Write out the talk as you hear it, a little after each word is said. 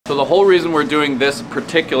So the whole reason we're doing this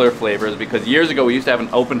particular flavor is because years ago we used to have an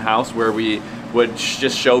open house where we would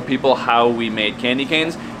just show people how we made candy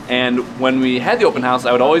canes. And when we had the open house,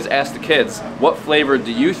 I would always ask the kids, what flavor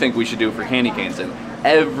do you think we should do for candy canes? And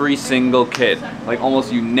every single kid, like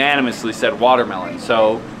almost unanimously, said watermelon.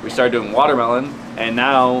 So we started doing watermelon, and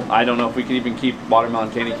now I don't know if we can even keep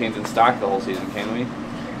watermelon candy canes in stock the whole season, can we?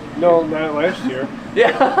 No, not last year.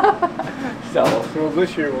 Yeah. So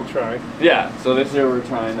this year we'll try. Yeah, so this year we're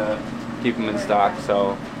trying to keep them in stock.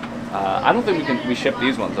 So I don't think we ship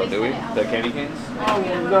these ones though, do we? The candy canes?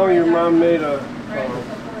 Oh, no, your mom made a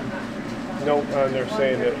note on there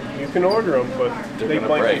saying that you can order them, but they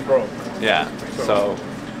might be broke. Yeah. So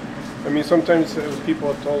I mean, sometimes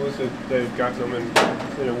people have told us that they've gotten them and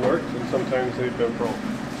it worked, and sometimes they've been broke.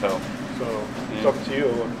 So it's up to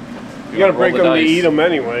you. You gotta break them to eat them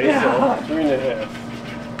anyway, so 3.5.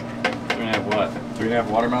 3.5 what? 3.5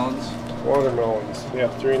 watermelons? Watermelons, yeah,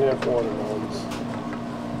 3.5 watermelons.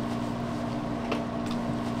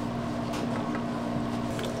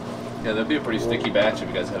 Yeah, that'd be a pretty sticky batch if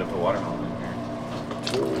you guys had to put watermelon in here.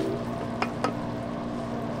 2,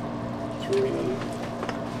 3.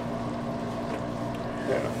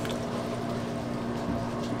 Yeah.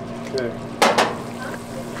 Okay.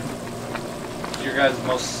 Your guys'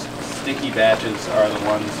 most sticky batches are the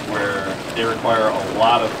ones where they require a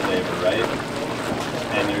lot of flavor, right?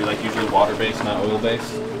 And they're like usually water-based, not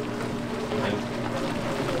oil-based. Right?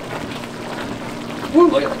 Woo!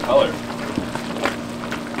 Look at the color.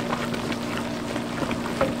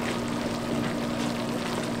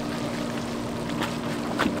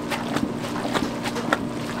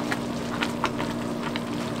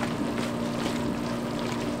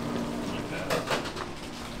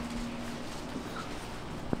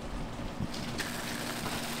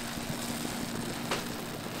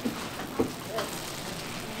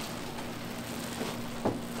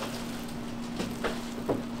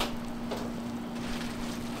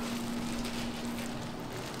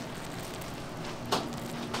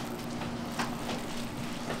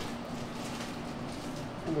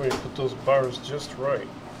 Way to put those bars just right.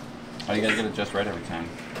 How do you guys get it just right every time?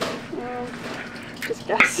 Just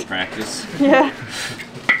guess. Practice. Yeah.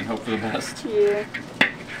 And hope for the best. Yeah.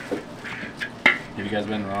 Have you guys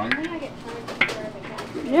been wrong?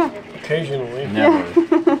 Yeah. Occasionally. Never.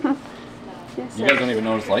 Yes, You guys don't even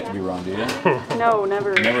know what it's like to be wrong, do you? No,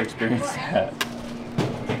 never. Never experienced that.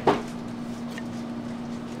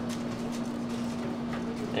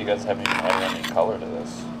 You guys haven't even added any color to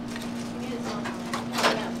this.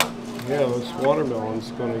 Yeah, this watermelon's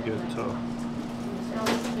going to get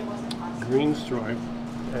green stripe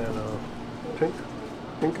and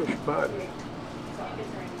pinkish body.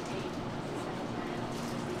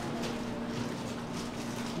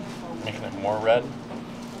 Making it more red?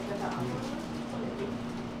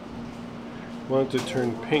 Want it to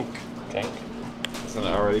turn pink. Pink? Isn't it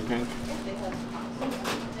already pink?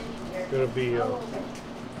 Going to be a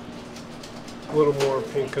little more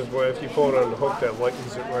pink because if you pull it on the hook, that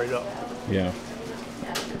lightens it right up. Yeah.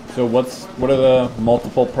 So what are the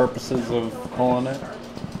multiple purposes of pulling it?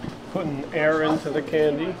 Putting air into the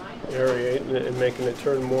candy, aerating it and making it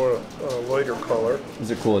turn more lighter color.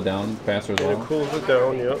 Does it cool it down faster as And well? it cools it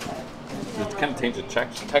down, yep. It kind of changes the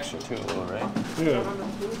texture too a little, right? Yeah.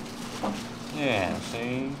 Yeah,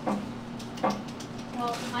 see?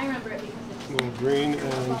 Well, I remember it because it's A little green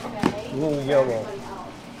and a little yellow.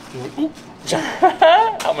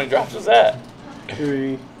 How many drops was that?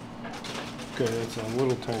 3. Okay, that's a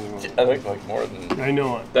little tiny one. I think like more than... I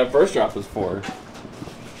know it. That first drop was 4.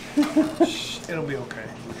 It'll be okay.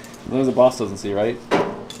 As long as the boss doesn't see, right?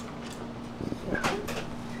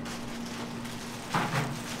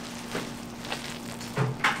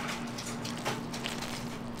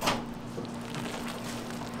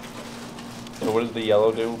 So what does the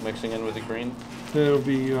yellow do mixing in with the green? It'll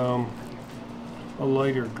be a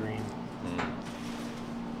lighter green.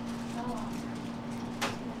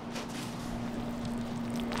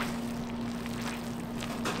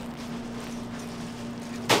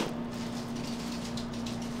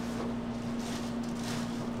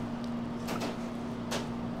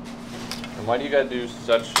 And why do you guys do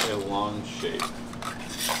such a long shape?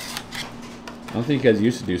 I don't think you guys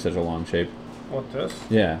used to do such a long shape. What, this?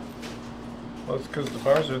 Yeah. Well, it's because the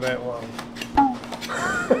bars are that long.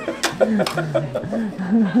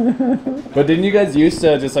 But didn't you guys used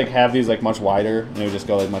to just like have these like much wider and it would just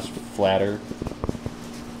go like much flatter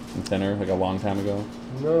and thinner like a long time ago?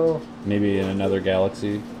 No. Maybe in another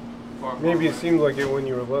galaxy? Maybe it seemed like it when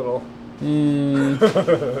you were little. I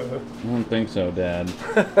don't think so, Dad.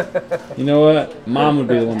 You know what? Mom would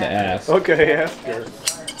be the one to ask. Okay, ask her.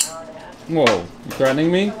 Whoa, you threatening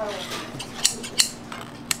me?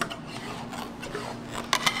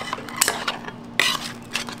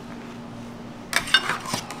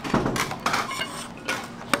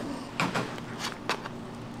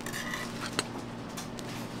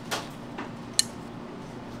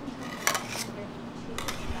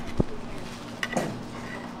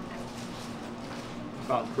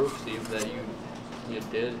 Found proof, Steve, that you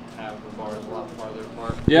did have the bars a lot farther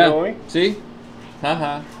apart. Yeah. Really? See?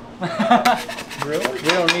 Haha. Really? We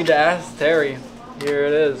don't need to ask Terry. Here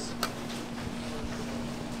it is.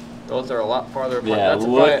 Those are a lot farther apart. Yeah, That's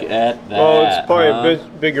look probably, at that. Well, it's probably huh? a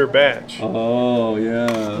bigger batch. Oh,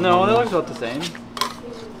 yeah. No, they look about the same.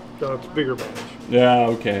 No, it's a bigger batch. Yeah,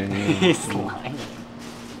 okay. Yeah. He's lying.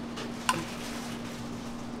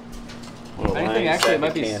 What a I lying think actually sack it might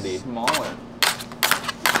of be candy. smaller.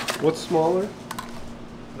 What's smaller?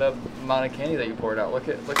 The amount of candy that you poured out. Watch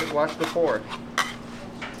the pour.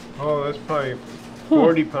 Oh, that's probably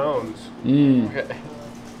 40 pounds. Mm. Okay.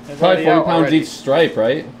 It's Probably already 40 out pounds already. each stripe,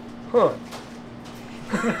 right? Huh.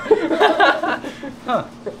 Huh.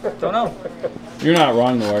 Don't know. You're not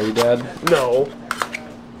wrong though, are you, Dad? No.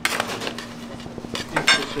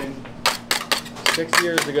 Interesting. 6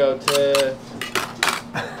 years ago to...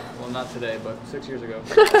 Well, not today, but 6 years ago.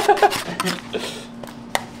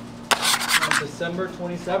 On December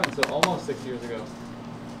 27th, so almost 6 years ago.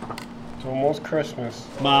 It's almost Christmas.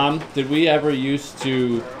 Mom, did we ever used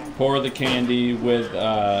to pour the candy with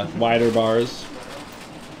wider bars?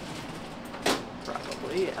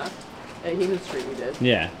 Probably, yeah. At Human Street we did.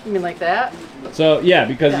 Yeah. You mean like that? So, yeah,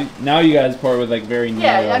 because Yeah. now you guys pour it with like very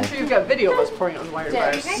narrow. Yeah, I'm sure you've got video of us pouring it with wire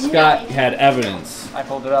bars. Scott had evidence. I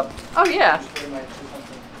pulled it up. Oh yeah.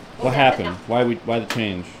 What happened? Why the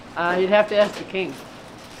change? You'd have to ask the king.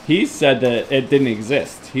 He said that it didn't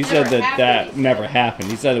exist. He said Never that happened, that he said. never happened.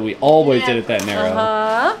 He said that we always did it that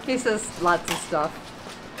narrow. He says lots of stuff.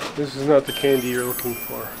 This is not the candy you're looking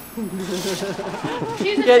for.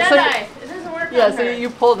 She's a Yeah, so- Jedi. It doesn't work Yeah, on so her. you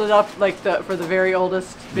pulled it up like for the very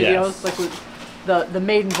oldest videos, Yes. like with the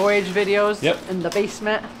maiden voyage videos Yep. in the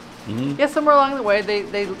basement. Mhm. Yeah, somewhere along the way they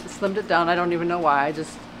slimmed it down. I don't even know why. I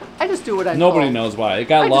just do what I Nobody told. knows why. It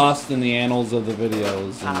got I just- lost in the annals of the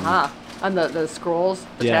videos. and- On the scrolls,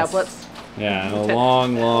 the Yes. tablets. Yeah, a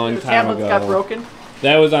long, long The time tablets ago. got broken.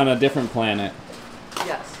 That was on a different planet.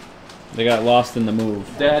 Yes. They got lost in the move.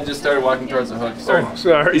 Dad just started walking towards the hook. Oh,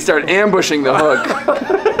 sorry. He started ambushing the hook.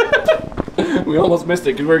 We almost missed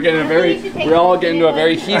it because we're all getting into a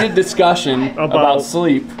very heated discussion about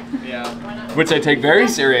sleep, Yeah. which I take very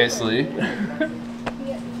seriously. He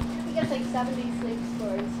gets like 70 sleep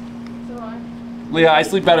scores. So on. Leah, I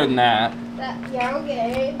sleep better than that. Yeah,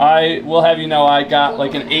 okay. I will have you know I got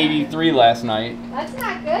like an 83 last night. That's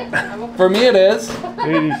not good. For me it is.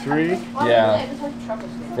 83. Yeah.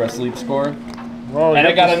 For a sleep score. Well, And I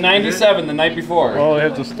you got have a to- 97 the night before. Well, I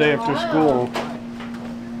have to stay after school.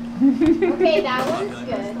 Okay, that one's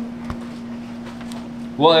good.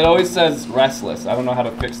 Well, it always says restless. I don't know how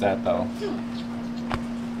to fix that though.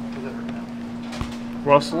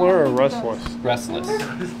 Rustler or restless? Restless.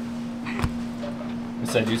 It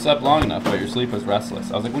said you slept long enough, but your sleep was restless.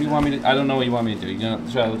 I was like, what do you want me to? I don't know what you want me to do. You know,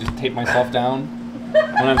 should I just tape myself down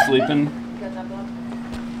when I'm sleeping?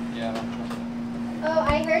 Yeah. Oh,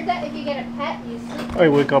 I heard that if you get a pet, you sleep. I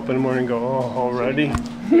wake up in the morning and go, oh, already?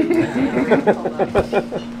 Pretty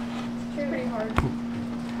hard.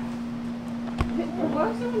 What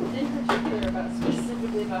was someone in particular about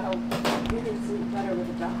specifically about how women sleep better with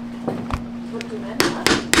a dog? What do men not?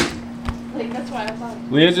 Like, that's why I thought.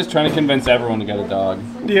 Leah's just trying to convince everyone to get a dog.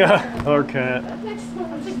 Yeah, or cat. I'm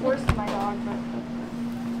just worse than my dog, but.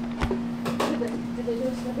 Did they do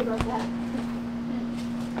something about that?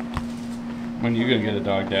 When you gonna get a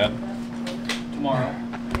dog, Dad? Tomorrow.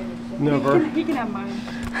 Never. He can have mine.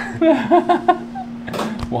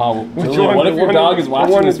 Wow. Which Julia, one? what if The your one- dog is the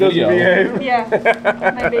watching one this that doesn't video? behave?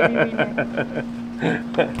 Yeah, my baby wiener.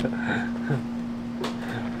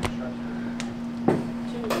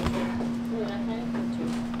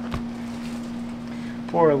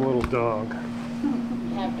 Poor little dog.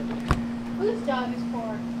 Whose dog is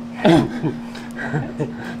poor?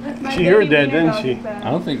 She heard that, didn't she?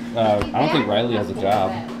 I don't think Riley has a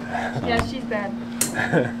job. Yeah, she's bad.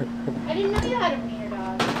 I didn't know you had a wiener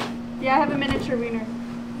dog. Yeah, I have a miniature wiener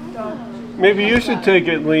dog. Maybe you should take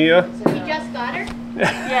it, Leah. You just got her?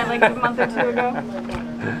 Yeah, like a month or two ago.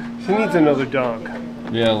 She needs another dog.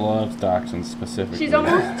 Yeah, loves dachshunds specifically. She's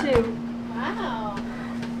almost 2. Wow.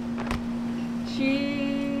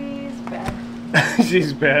 She's bad.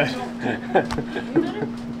 She's bad.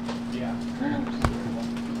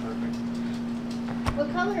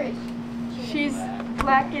 What color is she? She's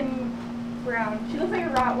black and brown. She looks like a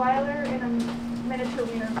Rottweiler in a miniature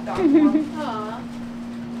wiener dog form. Aw.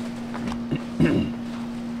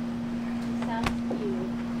 Sounds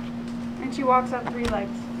cute. And she walks on 3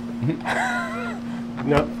 legs.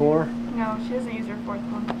 Not 4. No, she doesn't use her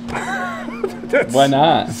 4th one. That's Why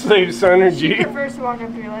not? saves She energy. prefers to walk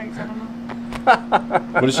on 3 legs. I don't know.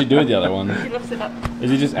 What does she do with the other one? She lifts it up.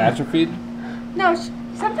 Is he just atrophied? No,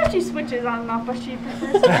 sometimes she switches on and off, but she prefers to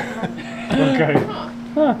lift it up. Okay.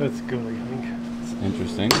 Huh. That's good, I think. It's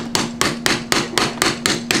interesting.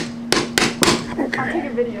 I'll take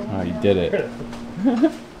a video. Oh, you did it.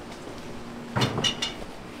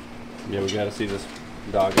 Yeah, we gotta see this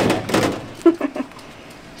dog in action.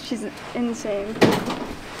 She's insane.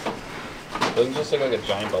 Doesn't this look like a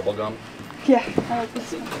giant bubble gum? Yeah, I like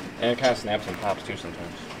this one. And it kind of snaps and pops too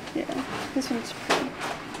sometimes. Yeah, this one's pretty.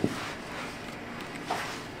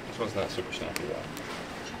 This one's not super snappy though.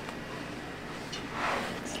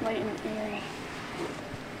 It's light and airy.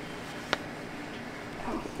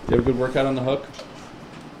 Do you have a good workout on the hook?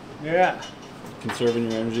 Yeah.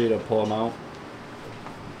 Conserving your energy to pull them out?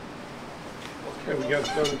 Okay, we got it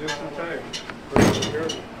done just in time.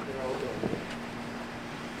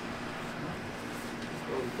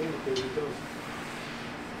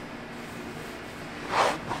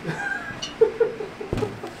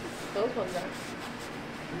 Those ones are.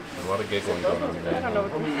 A lot of giggling going on I today. don't know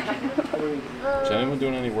what Is anyone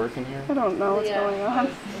doing any work in here? I don't know what's going on.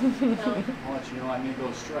 No. I'll let you know I made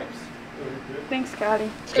those stripes. Thanks, Scotty.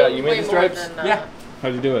 Scott, you made the Way more stripes? than, Yeah.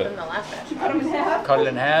 How'd you do Than it? the last batch. Cut it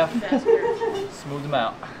in half, Faster. smooth them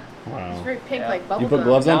out. Wow. Very pink, Yeah. like bubble You put gum.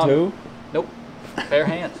 gloves on Now- too? Nope. Bare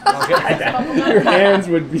hands. Okay. Your hands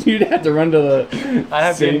would, you'd have to run to the I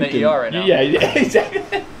have to be in sink the ER right now. Yeah, exactly.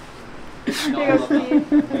 Here goes Steve.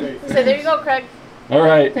 So there you go, Craig. All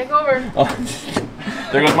right. Take over. Oh,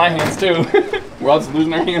 there goes my hands too. We're all just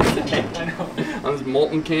losing our hands today. I know. On this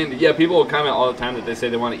molten candy. Yeah, people will comment all the time that they say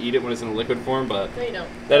they want to eat it when it's in a liquid form, but No, you don't.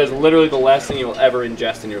 that is literally the last thing you will ever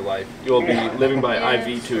ingest in your life. You will be living by Yeah, IV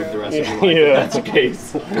that's tube true. the rest of your life. Yeah. If that's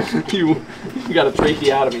the case. you got a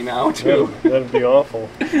tracheotomy now too. That'd be awful.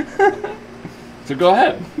 So go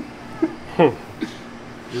ahead.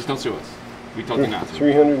 Just don't sue us. We told you not to.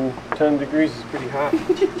 310 degrees is pretty hot.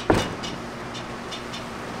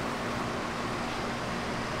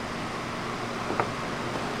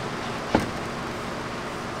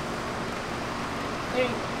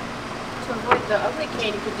 To avoid the ugly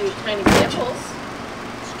cane, you could do tiny samples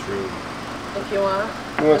It's true. if you want.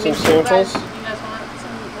 You want some samples? You guys want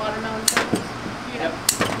some watermelon samples? Yeah.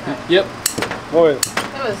 Yep. Boy,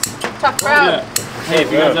 That was a tough crowd. Yeah. Hey,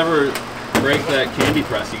 if you guys ever break that candy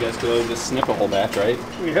press, you guys could just snip a whole batch, right?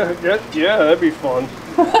 yeah, that'd be fun.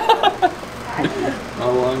 How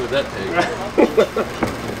long would that take?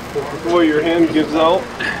 Boy, your hand gives out.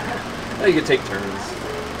 Oh, you could take turns.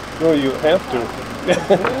 No, you have to.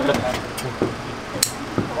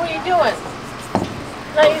 What are you doing?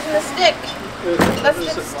 Not using the stick.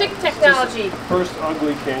 That's the stick technology. First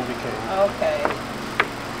ugly candy cane. Okay.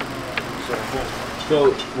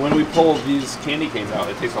 So when we pull these candy canes out,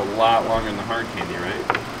 it takes a lot longer than the hard candy, right?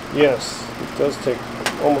 Yes, it does take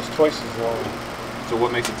almost twice as long. So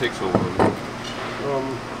what makes it take so long?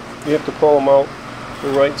 You have to pull them out the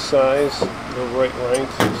right size, the right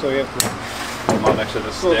length, so you have to. Pull them out next to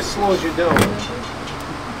the So it stick. slows you down.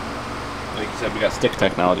 Like you said, we got stick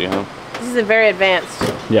technology, huh? This is a very advanced.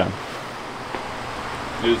 Yeah.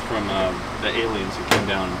 It was from the aliens who came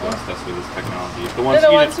down and blessed us with this technology. The ones, They're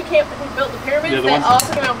the you ones who built the pyramids. Yeah, the They ones-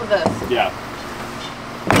 also came up with this. Yeah.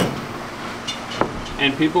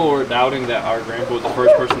 And people were doubting that our grandpa was the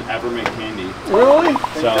first person to ever make candy. Really?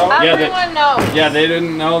 So Everyone knows. yeah, they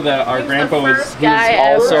didn't know that our He was grandpa the was first he was guy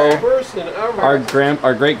also ever. Person ever.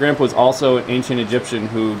 our great grandpa was also an ancient Egyptian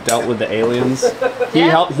who dealt with the aliens.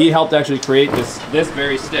 Yeah. He helped actually create this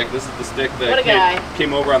very stick. This is the stick What a that guy.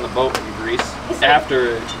 came over on the boat from Greece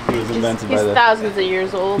after he was invented He's by the thousands of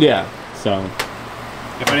years old. yeah. So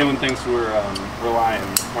if anyone thinks we're lying,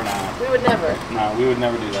 we're not. We would never. No, we would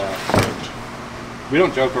never do that. We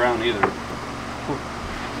don't joke around either.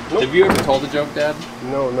 Nope. Have you ever told a joke, Dad?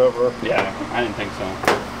 No, never. Yeah, I didn't think so.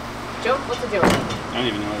 Joke? What's a joke? I don't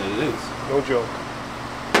even know what it is. No joke.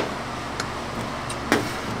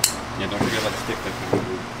 Yeah, don't forget about the stick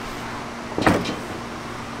technology.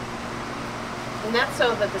 And that's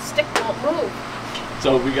so that the stick won't move.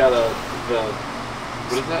 So we got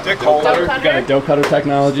what is that? Stick Dough holder. cutter? We got a dough cutter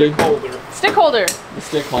technology. Holder. Stick holder. A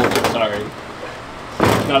stick holder, sorry.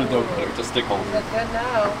 Not a dough cutter, it's a stick holder. That's good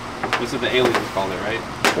now. This is the aliens called it, right?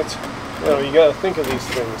 That's, you gotta think of these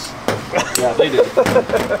things. Yeah, they did.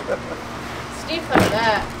 Steve thought of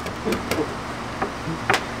that.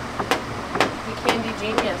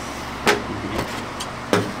 genius.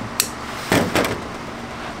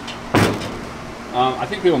 I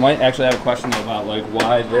think people might actually have a question about like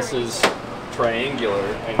why this is triangular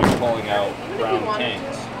and you're pulling out round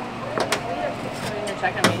canes.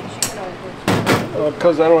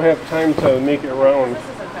 Because I don't have time to make it round.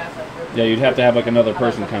 Yeah, you'd have to have like another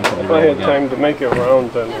person constantly. If I had time to make it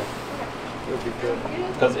round, then it would be good.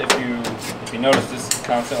 Because if you notice, this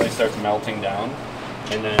constantly starts melting down,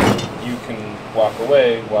 and then you can walk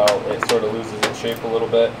away while it sort of loses its shape a little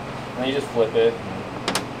bit, and then you just flip it.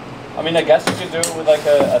 I mean, I guess you could do it with like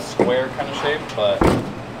a square kind of shape, but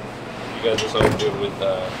you guys just always do it with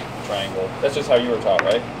triangle. That's just how you were taught,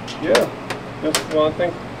 right? Yeah. Well, I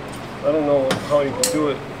think, I don't know how you can do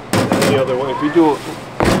it any other way. If you do it,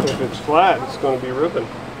 if it's flat, it's going to be ribbon.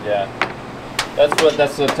 Yeah.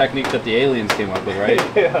 That's the technique that the aliens came up with, right?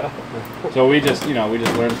 Yeah. So we just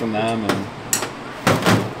learned from them and.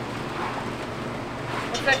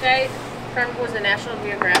 What's that guy from? Was it National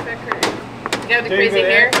Geographic or the guy with the David crazy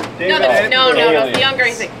hair? David No, Aliens. the young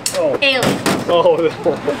crazy. Oh. Aliens. Oh.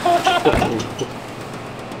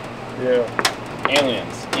 Yeah.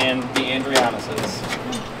 Aliens and the Andrianuses.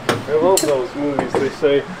 I love those movies. They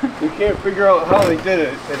say you can't figure out how they did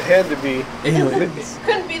it. It had to be Aliens.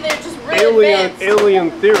 Couldn't be there, just really advanced.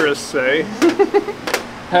 alien theorists say.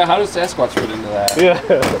 How does Sasquatch fit into that? Yeah.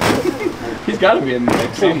 He's got to be in the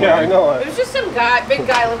mix somewhere. Yeah, I know It it. was just some guy, big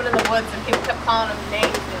guy living in the woods, and people kept calling him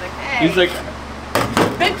names. They're like, hey, He's like,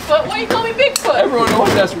 Bigfoot. Why you call me Bigfoot? everyone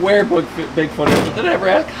always asks where Bigfoot is, but they never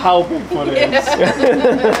ask how Bigfoot is.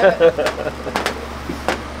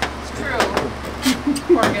 It's true.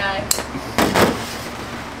 Poor guy.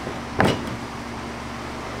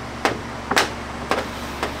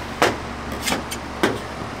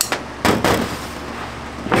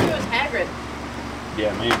 Maybe it was Hagrid.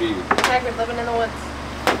 Yeah, maybe. Hagrid living in the woods.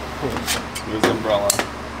 His umbrella.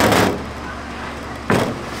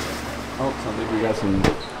 Oh, sounds like we got some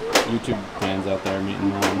YouTube fans out there meeting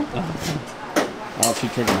mom. Oh, she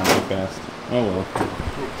turned around too fast. Oh well.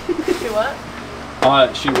 She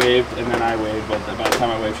what? She waved and then I waved, but by the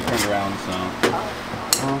time I waved, she turned around. So.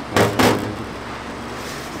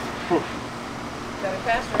 Got it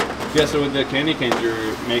faster. Yeah. So with the candy canes,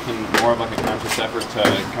 you're making more of like a conscious effort to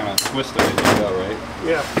kind of twist them as you go, right?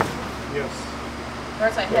 Yeah. Yes.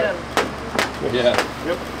 First I hit him. Yeah.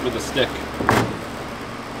 Yep. With a stick.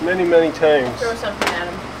 Many, many times. Throw something at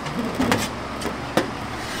him.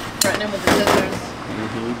 Threaten him with the scissors.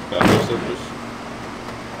 Got your scissors.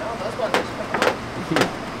 Oh, those ones are quick.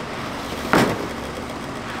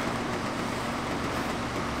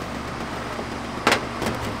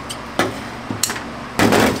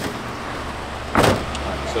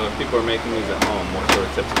 So if people are making these at home, what sort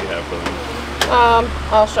of tips do you have for them?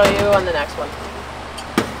 I'll show you on the next one.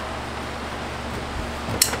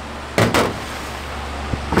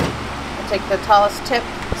 I'll take the tallest tip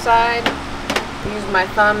side, use my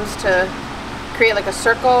thumbs to create like a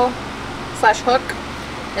circle / hook,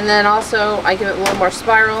 and then also I give it a little more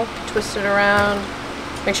spiral, twist it around,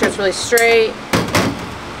 make sure it's really straight.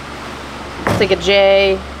 Take a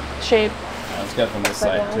J shape. Let's get from this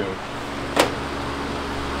side too.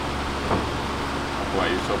 Boy,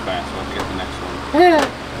 you're so fast. We'll have to get the next one. Yeah.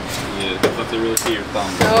 You have to really see your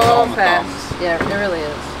thumbs. It's all So in the fast. thumbs. Yeah, it really is.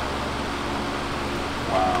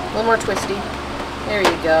 A Wow. little more twisty. There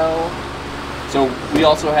you go. So we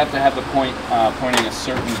also have to have the point pointing a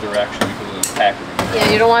certain direction because of the packaging. Right? Yeah,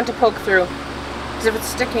 you don't want to poke through. Because if it's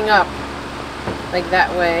sticking up, like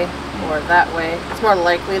that way or that way, it's more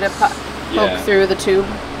likely to poke through the tube.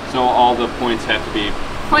 So all the points have to be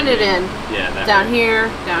Pointed in. Yeah, that Down way. here,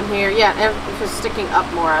 down here. Yeah, and if it's sticking up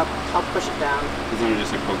more, I'll push it down. Because then we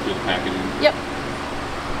just like poke through the packaging. Yep.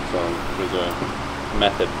 So there's a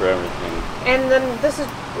method for everything. And then this is,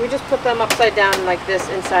 we just put them upside down like this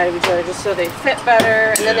inside of each other just so they fit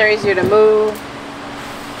better, and then they're easier to move.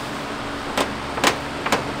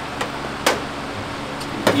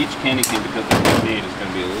 Each candy cane, because it's made, is going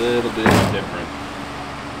to be a little bit different.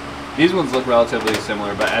 These ones look relatively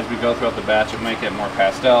similar, but as we go throughout the batch, it might get more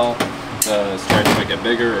pastel. The stripes might get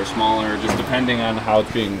bigger or smaller, just depending on how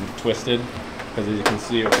it's being twisted. Because as you can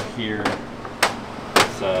see over here,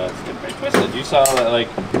 it's getting very twisted. You saw that, like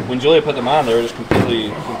when Julia put them on, they were just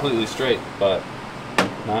completely straight, but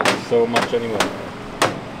not so much anymore.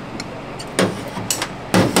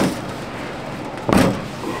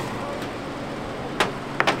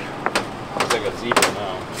 Looks like a zebra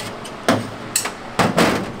now.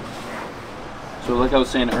 So like I was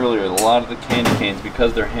saying earlier, a lot of the candy canes,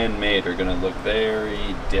 because they're handmade, are going to look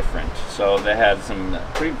very different. So they had some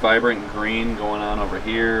pretty vibrant green going on over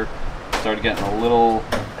here. Started getting a little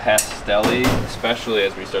pastel-y, especially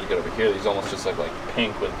as we start to get over here. These almost just look like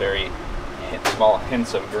pink with very small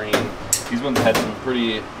hints of green. These ones had some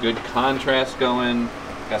pretty good contrast going.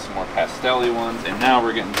 Got some more pastel-y ones, and now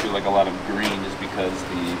we're getting to like a lot of green just because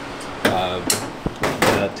the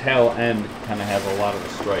tail end kind of has a lot of the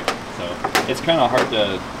stripe. So it's kind of hard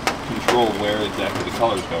to control where exactly the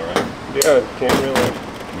colors go, right? Yeah, can't really.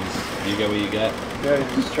 You get what you get. Yeah, you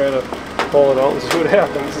just try to pull it out and see what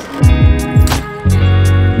happens.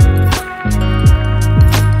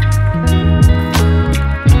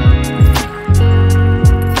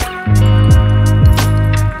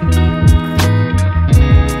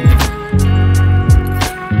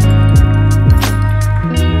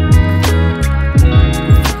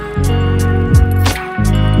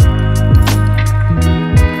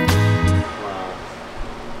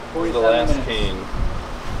 The last cane.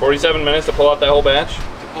 47 minutes to pull out that whole batch? To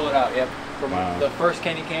pull it out, yep. From the first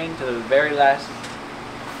candy cane to the very last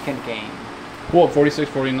candy cane. Whoa, 46,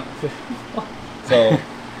 49. So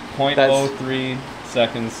 0.03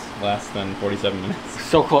 seconds less than 47 minutes.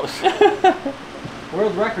 So close.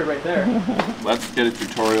 World record right there. Let's get a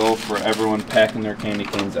tutorial for everyone packing their candy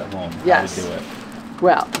canes at home. Yes. How to do it.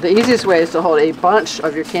 Well, the easiest way is to hold a bunch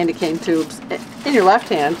of your candy cane tubes in your left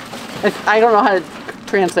hand. I don't know how to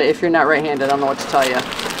translate if you're not right-handed. I don't know what to tell you.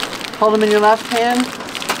 Hold them in your left hand.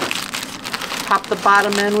 Pop the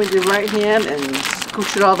bottom end with your right hand and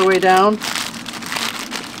scooch it all the way down.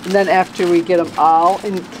 And then after we get them all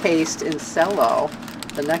encased in cello,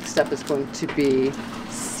 the next step is going to be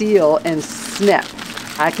seal and snip.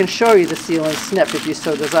 I can show you the seal and snip if you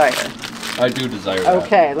so desire. I do desire that.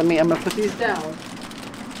 Okay, I'm gonna put these down.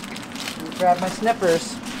 Grab my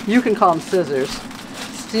snippers. You can call them scissors.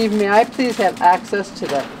 Steve, may I please have access to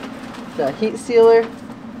the heat sealer?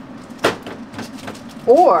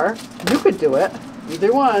 Or you could do it.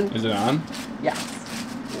 Either one. Is it on? Yes.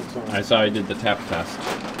 I saw you did the tap test.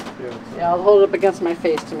 Yeah, I'll hold it up against my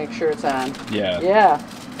face to make sure it's on. Yeah. Yeah.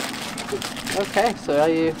 Okay, so all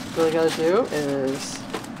you really gotta do is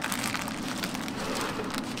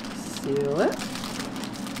seal it.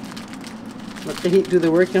 Let the heat do the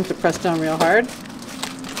work. You have to press down real hard.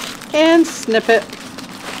 And snip it.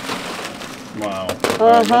 Wow. All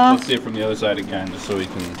right, let's see it from the other side again, just so we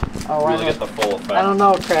can really get the full effect. I don't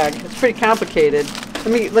know, Craig. It's pretty complicated.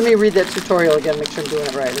 Let me read that tutorial again, make sure I'm doing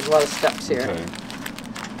it right. There's a lot of steps here. Okay.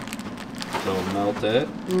 So melt it.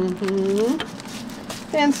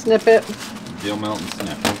 Mm-hmm. And snip it. Deal, melt, and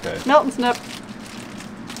snip. Okay. Melt and snip.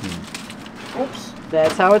 Oops.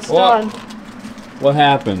 That's how it's done. What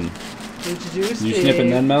happened? What'd you do, Steve? You snip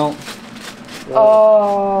and then melt?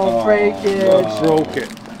 Oh, breakage. Broke it.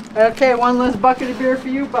 Okay, one less bucket of beer for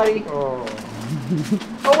you, buddy. Oh.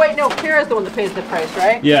 Oh wait, no, Kara's the one that pays the price,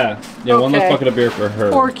 right? Yeah, one less Okay. bucket of beer for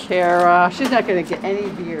her. Poor Kara. She's not going to get any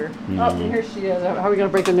beer. No. Oh, and here she is. How are we going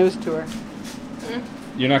to break the news to her?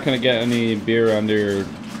 You're not going to get any beer under your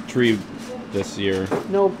tree this year.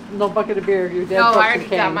 No bucket of beer. Your dad No, broke I some already got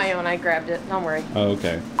cans. my own. I grabbed it. Don't worry. Oh,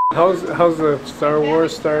 okay. How's the Star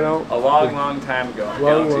Wars start out? A long, long time ago. A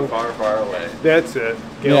Long, galaxy long- far, far away. That's it.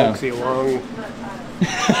 Galaxy long.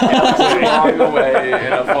 Galaxy long away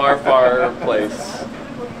in a far, far place.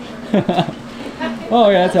 Oh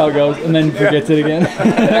yeah, that's how it goes. And then forgets it again.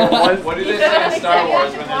 What do they say in Star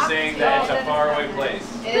Wars when they're saying that it's a faraway place?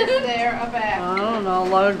 Is there a bag? I don't know.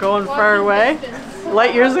 Long going far away.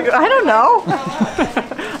 Light years ago. I don't know.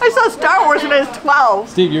 I saw Star Wars when I was 12.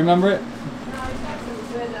 Steve, you remember it?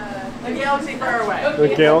 A galaxy far away.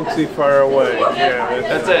 The galaxy far away. Yeah.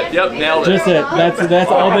 That's it. Yep, nailed it. Just it. That's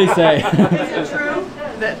all they say. Is it true?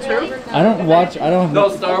 Is that true? I don't watch. I don't. No,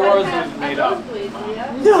 Star Wars was made up.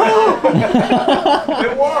 No.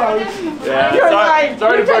 It was. Yeah, You're lying.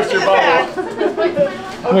 sorry to burst your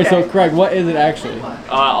bubble. Wait. So Craig, what is it actually?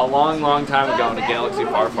 A long, long time ago in a galaxy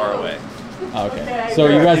far, far away. Okay. So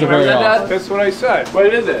you guys are very Remember that, off. That's what I said. What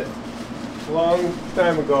is it? Long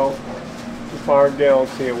time ago, far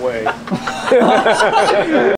galaxy away.